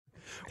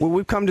Well,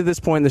 we've come to this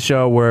point in the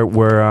show where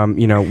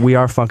you know, we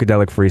are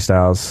Funkadelic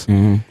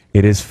Freestyles.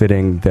 It is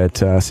fitting that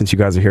since you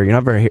guys are here,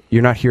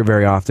 you're not here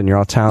very often. You're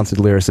all talented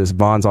lyricists.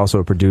 Vaughn's also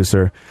a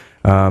producer.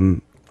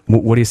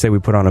 What do you say we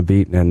put on a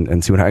beat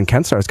and see what happens? And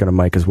Kenn Starr's got a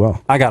mic as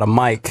well. I got a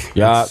mic.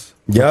 Let's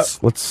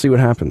see what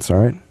happens. All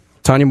right.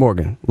 Tanya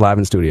Morgan, live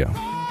in studio.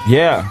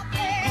 Yeah.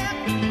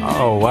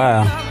 Oh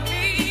wow.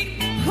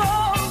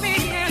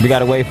 We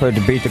gotta wait for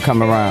the beat to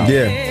come around.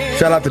 Yeah.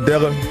 Shout out to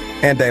Dilla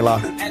and De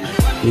La.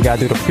 You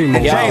gotta do the primo.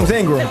 James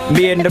Ingram.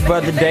 Me and the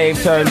brother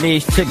Dave turn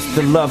these chicks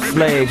to love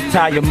slaves.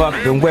 Tie them up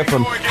and whip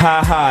them.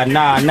 Ha ha,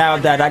 nah. Now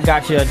that I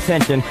got your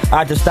attention,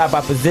 I just stop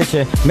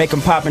opposition, make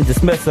them pop and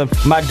dismiss them.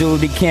 My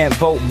dude, he can't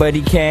vote, but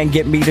he can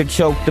get me to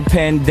choke the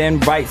pen, then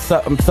write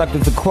something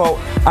suckers a quote.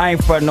 I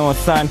ain't frontin' on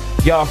son,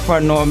 y'all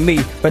frontin' on me,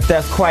 but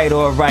that's quite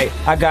alright.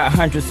 I got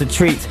hundreds of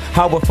treats.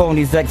 How a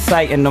phony's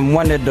exciting? I'm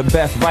one of the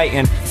best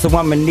writing, so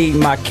I'ma need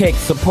my cake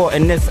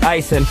supporting this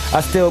icing. I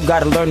still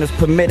gotta learn this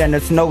permit and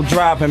it's no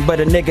driving, but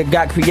a nigga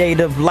got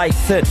creative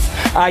license.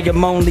 I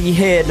am only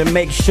here to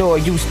make sure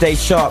you stay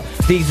sharp.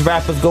 These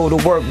rappers go to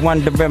work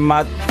wondering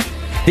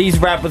These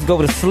rappers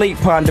go to sleep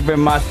pondering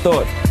my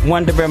thoughts,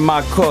 wondering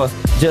my course.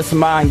 Just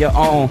mind your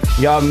own.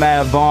 Y'all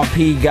mad Vaughn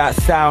P got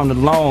sound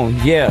alone.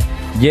 Yeah.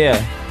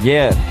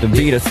 The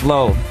beat is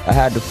slow. I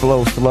had to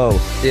flow slow.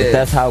 Yeah. But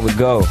that's how it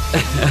go.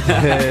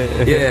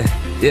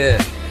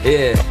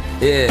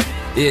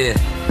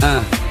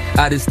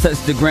 I just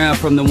touched the ground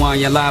from the one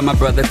you lie, my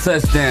brother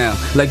touchdown.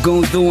 Like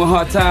goons doing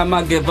hard time,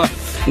 I give up.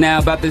 Now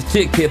about this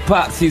chick hip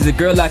hop, she's a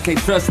girl I can't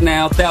trust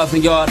now.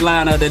 1,000-yard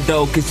line of the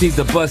door, cause she's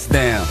a bust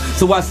down.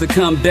 So I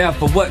succumb down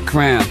for what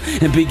crown?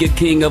 And be a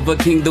king of a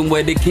kingdom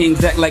where the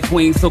kings act like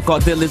queens.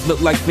 So-called dealers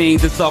look like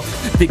fiends. It's all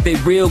think they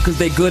real cause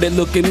they good at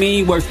looking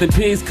mean. Worse than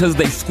pigs cause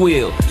they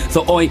squeal.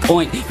 So oink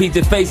oink, feed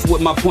your face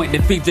with my point.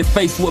 Then feed your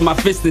face with my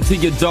fist into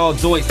your jaw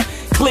joints.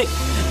 Click,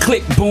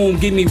 click, boom,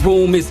 give me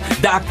room. It's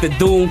Dr.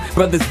 Doom,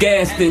 brothers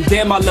gassed and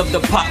damn I love the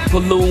pop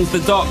balloons. The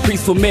dark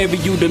priest will marry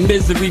you to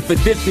misery for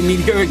dissing me.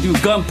 Heard you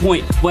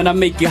gunpoint when I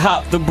make you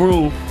hop the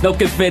broom. No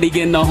confetti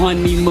in the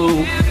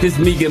honeymoon. Just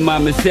me and my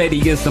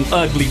machete and some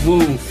ugly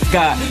wounds.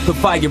 God put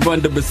fire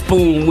under a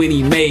spoon when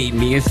he made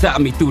me and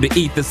shot me through the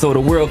ether so the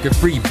world could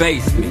free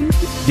base me.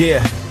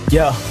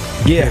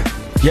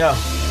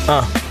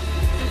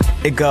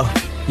 It go.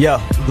 Yo,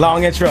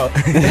 long intro.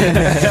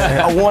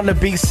 I wanna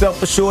be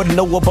self-assured and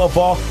know above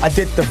all I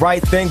did the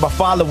right thing by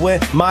following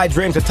my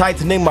dreams and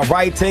tightening my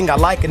writing. I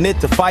liken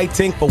it to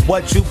fighting for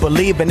what you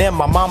believe in. And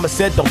my mama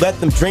said don't let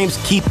them dreams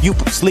keep you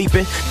from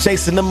sleeping.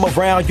 Chasing them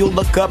around, you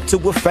look up to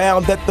a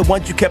found that the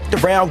ones you kept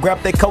around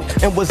grabbed their coat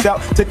and was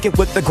out. Took it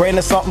with a grain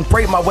of salt and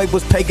prayed my way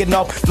was paying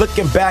off.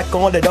 Looking back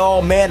on it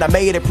all, man, I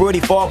made it pretty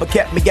far but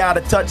kept me out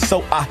of touch.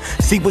 So I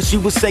see what she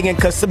was saying,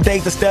 cause some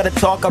days instead of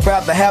talk I'd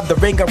rather have the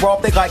ringer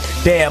off. They like,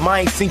 damn,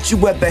 I ain't seen you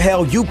where the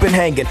hell you been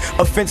hanging.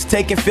 Offense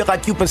taken, feel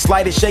like you've been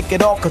slighted, shake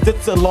it off, cause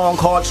it's a long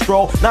hard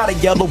stroll, not a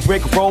yellow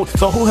brick road.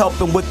 So who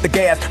helping with the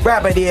gas?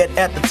 Rabbit head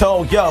at the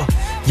toe, yo.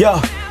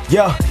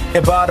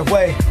 And by the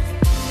way,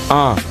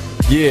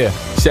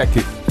 check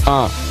it,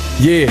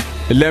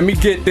 let me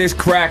get this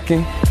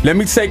cracking. Let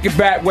me take it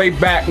back way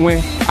back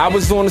when I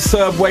was on the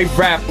subway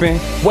rapping.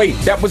 Wait,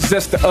 that was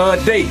just the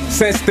other day.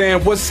 Since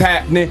then, what's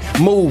happening?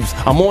 Moves.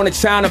 I'm on the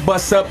China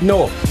bus up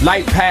north.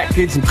 Light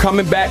package. I'm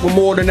coming back with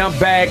more than I'm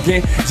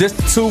bagging. Just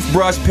a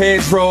toothbrush, pair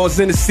of drawers,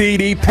 and a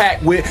CD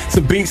packed with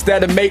some beats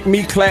that'll make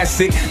me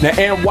classic. Now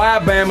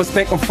NY Bammers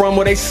think I'm from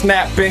where they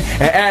snapping,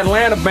 and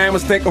Atlanta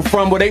Bammers think I'm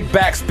from where they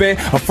backspin.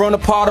 I'm from the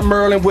part of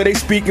Maryland where they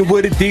speaking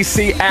with a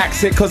DC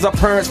accent, cause our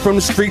parents from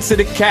the streets of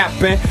the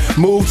capping.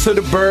 Moved to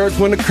the birds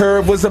when the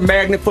curve was a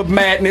magnet for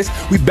madness.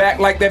 We back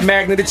like that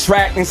magnet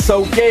attracting.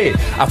 So yeah,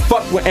 I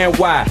fuck with NY.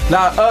 A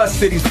lot of us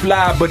cities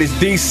fly, but it's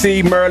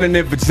DC, Maryland,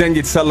 and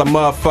Virginia till I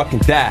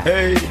motherfucking die.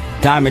 hey,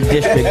 Diamond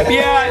District.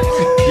 yeah.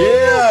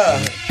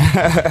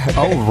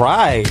 All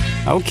right.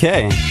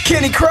 Okay.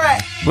 Kenny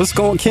Crack. What's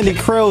going? Kenny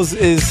Krills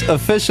is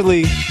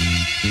officially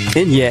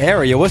in your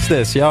area. What's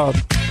this, y'all?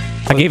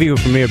 I gave you a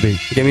premiere beat.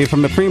 Give me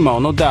from the primo,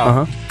 no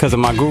doubt. Because of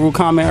my guru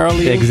comment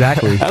earlier.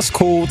 Exactly. That's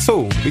cool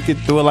too. We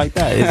could do it like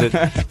that.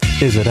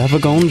 Is it ever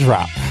gonna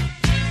drop?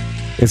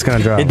 It's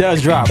gonna drop. It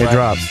does drop. It right?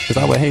 drops. Because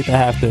I would hate to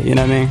have to. You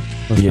know what I mean?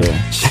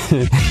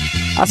 Yeah.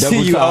 I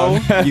see you, O.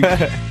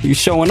 You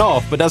showing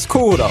off, but that's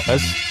cool though.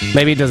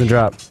 Maybe it doesn't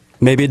drop.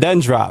 Maybe it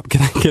doesn't drop.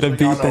 Can I get a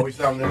beat? Y'all know we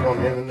selling this on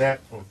the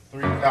internet for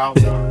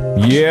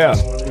 $3,000. Yeah.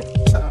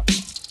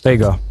 There you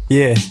go.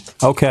 Yeah.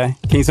 Okay.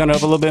 Can you turn it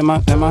up a little bit in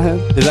my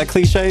head? Is that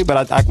cliche?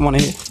 But I want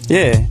to hear.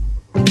 Yeah.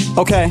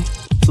 Okay.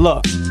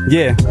 Look.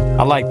 Yeah.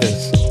 I like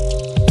this.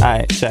 All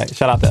right. Check.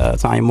 Shout out to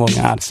Tanya Morgan,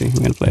 Oddisee.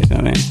 We're gonna play. You know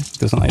what I mean?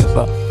 Do something like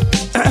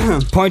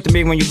this. Point to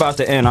me when you about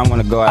to end. I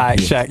want to go out. All right.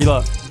 Check.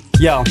 Look.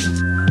 Yo.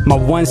 My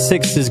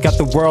 1/6's got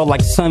the world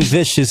like sun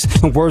vicious,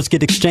 and words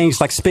get exchanged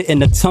like spit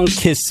in a tongue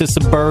kiss. It's a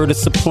bird,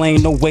 it's a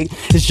plane, no wait.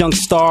 It's young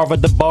Starr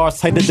at the bars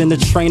tighter than the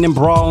training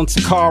bra on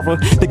Takara.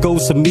 That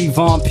goes to me,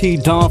 Von P.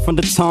 Don from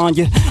the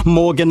Tanya.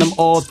 Morgan, I'm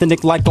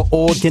authentic like an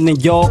organ,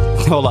 and y'all.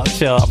 Hold up,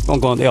 chill. I'm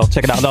going, yo,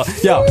 check it out. No,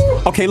 yo,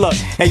 okay, look,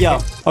 hey, yo,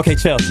 okay,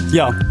 chill,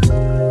 yo.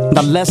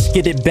 Now let's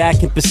get it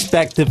back in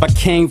perspective. I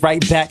came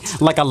right back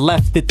like I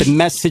left it. The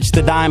message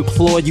that I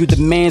implore you, the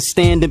man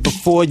standing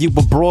before you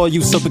will broil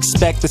you. So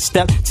expect a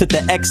step to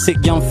the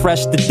exit. Young,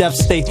 fresh, the death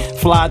state.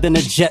 Fly than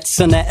a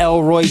Jetson, an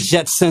Elroy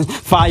Jetson.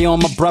 Fire on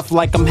my breath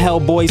like I'm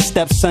Hellboy's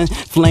stepson.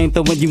 Flame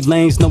throwing you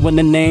lanes, knowing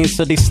the names.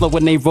 So they slow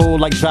when they roll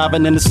like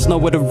driving in the snow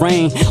or the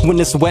rain.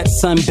 When it's wet,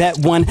 sun bet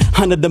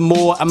 100 or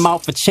more. I'm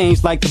out for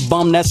change like the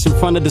bum that's in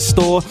front of the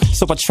store.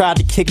 So I tried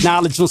to kick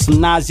knowledge on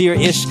some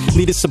Nazir-ish.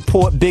 Needed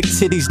support, big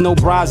titties, no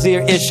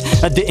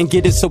brazier-ish. I didn't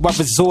get it, so I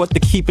resort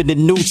to keeping it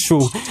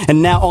neutral. And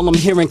now all I'm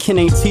hearing, Ken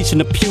ain't teaching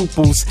the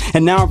pupils.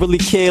 And now I don't really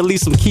care, at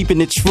least I'm keeping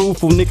it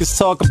truthful. Niggas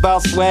talk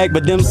about swag,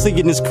 but them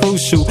seeing is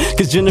crucial.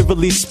 Cause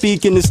generally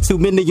speaking, there's too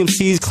many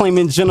MCs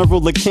claiming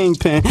general or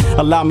kingpin.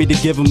 Allow me to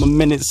give them a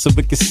minute so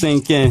it can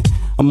sink in.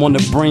 I'm on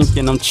the brink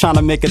and I'm trying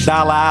to make $1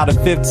 out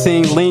of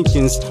 15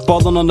 Lincolns.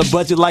 Balling on the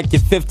budget like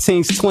your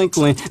 15's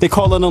twinkling. They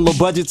call it on the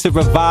budget to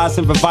revise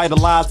and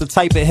revitalize the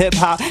type of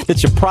hip-hop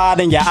that your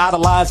pride and your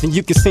idolize and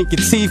you can sink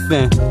your teeth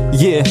in.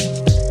 Yeah.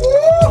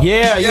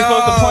 Yeah, you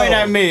supposed to point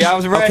at me. I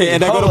was ready. Okay,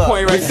 and I go to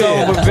point right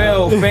there. We're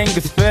Soberville,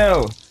 fingers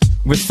fill.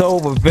 We're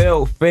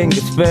Soberville,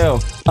 fingers fill.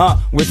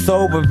 We're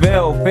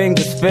Soberville,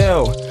 fingers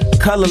fill.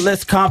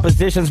 Colorless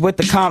compositions with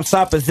the comp's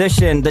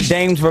opposition. The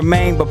dames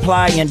remain but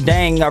plying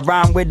dang. I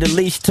rhyme with the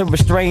leash to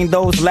restrain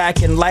those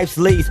lacking life's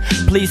lease.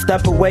 Please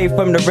step away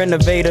from the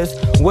renovators.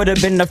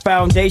 Would've been the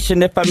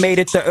foundation if I made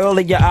it to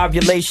earlier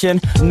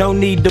ovulation. No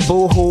need to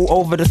boo-hoo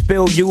over the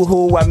spill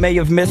you-hoo. I may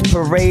have missed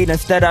parade,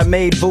 instead I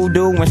made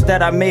voodoo.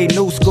 Instead I made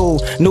new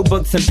school. New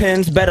books and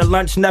pens, better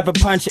lunch, never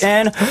punch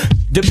in.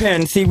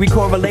 Depends, see we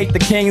correlate the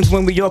kings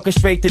when we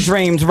orchestrate the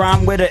dreams.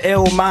 Rhyme with an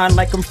ill mind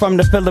like I'm from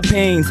the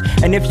Philippines.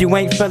 And if you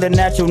ain't feeling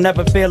that, you'll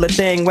never feel a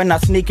thing. When I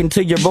sneak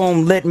into your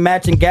room, lit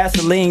matching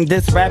gasoline.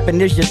 This rapping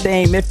is your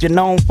theme if you're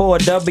known for a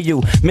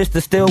W.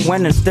 Mr. Still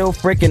winning, still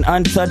freaking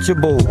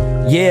untouchable.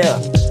 Yeah.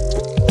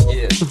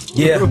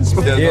 Yeah.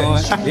 Still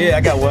going? Yeah,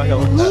 I got one.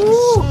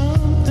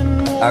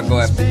 I'll go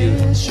after you.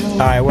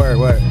 Alright,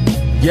 word.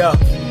 Yo,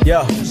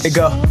 it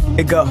go,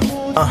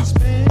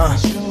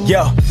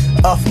 yo,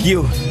 off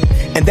you.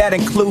 And that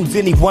includes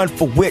anyone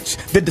for which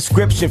the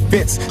description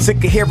fits. Sick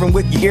of hearing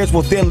with your ears,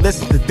 well then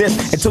listen to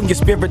this. And tune your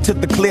spirit to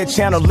the clear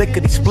channel,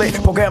 lickety split.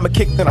 Program a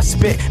kick, then I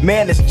spit.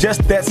 Man, it's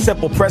just that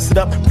simple. Press it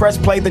up, press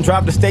play, then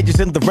drive the stages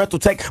in the rental.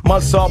 Take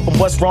months off from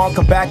what's wrong,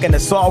 come back and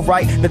it's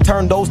alright. Then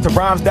turn those to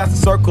rhymes, that's the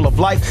circle of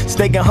life.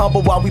 Staying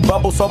humble while we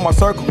bubble, so my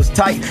circle is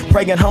tight.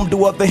 Praying hum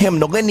to other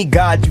hymnal, any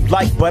God you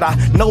like. But I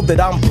know that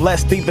I'm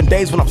blessed, even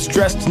days when I'm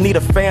stressed. Need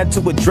a fan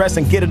to address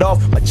and get it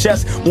off my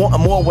chest.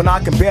 Wanting more when I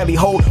can barely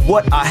hold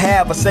what I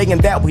have. A saying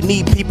that we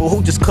need people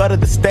who just cut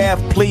the staff,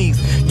 please.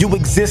 You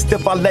exist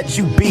if I let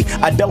you be.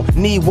 I don't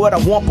need what I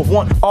want, but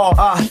want all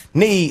I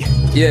need.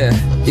 Yeah.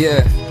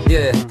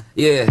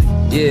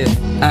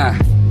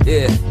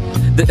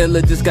 The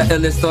illa just got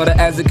illa, started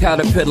as a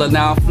caterpillar.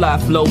 Now I'm fly,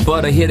 flow,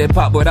 butter, hit it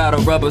pop without a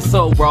rubber.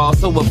 So raw,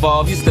 so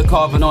evolved, used to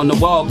carving on the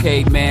wall,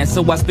 caveman.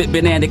 So I spit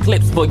banana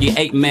clips for you,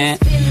 8 man.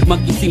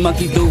 Monkey see,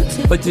 monkey do,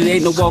 but you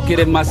ain't no walking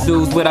in my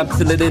shoes. But I'm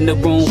chillin' in the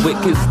room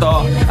with Kenn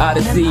Starr.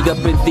 Oddisee up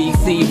in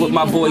DC with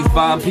my boys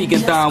Von Peak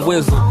and Don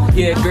Wizzle.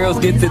 Yeah, girls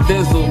get to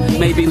dizzle.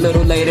 Maybe a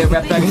little later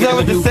after I get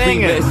a new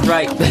freebase,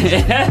 right?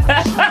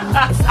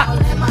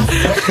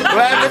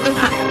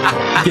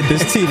 Get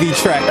this TV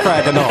track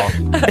cracking off.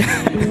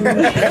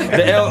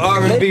 The L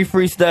R&B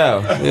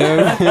freestyle.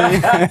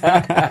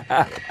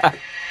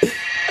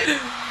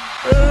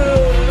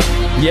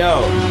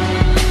 Yo.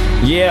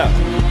 Yeah.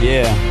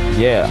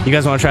 You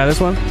guys want to try this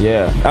one?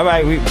 Yeah. All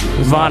right.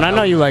 Vaughn, I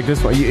know you like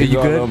this one. You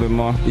go a good? little bit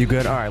more. You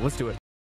good? All right, let's do it.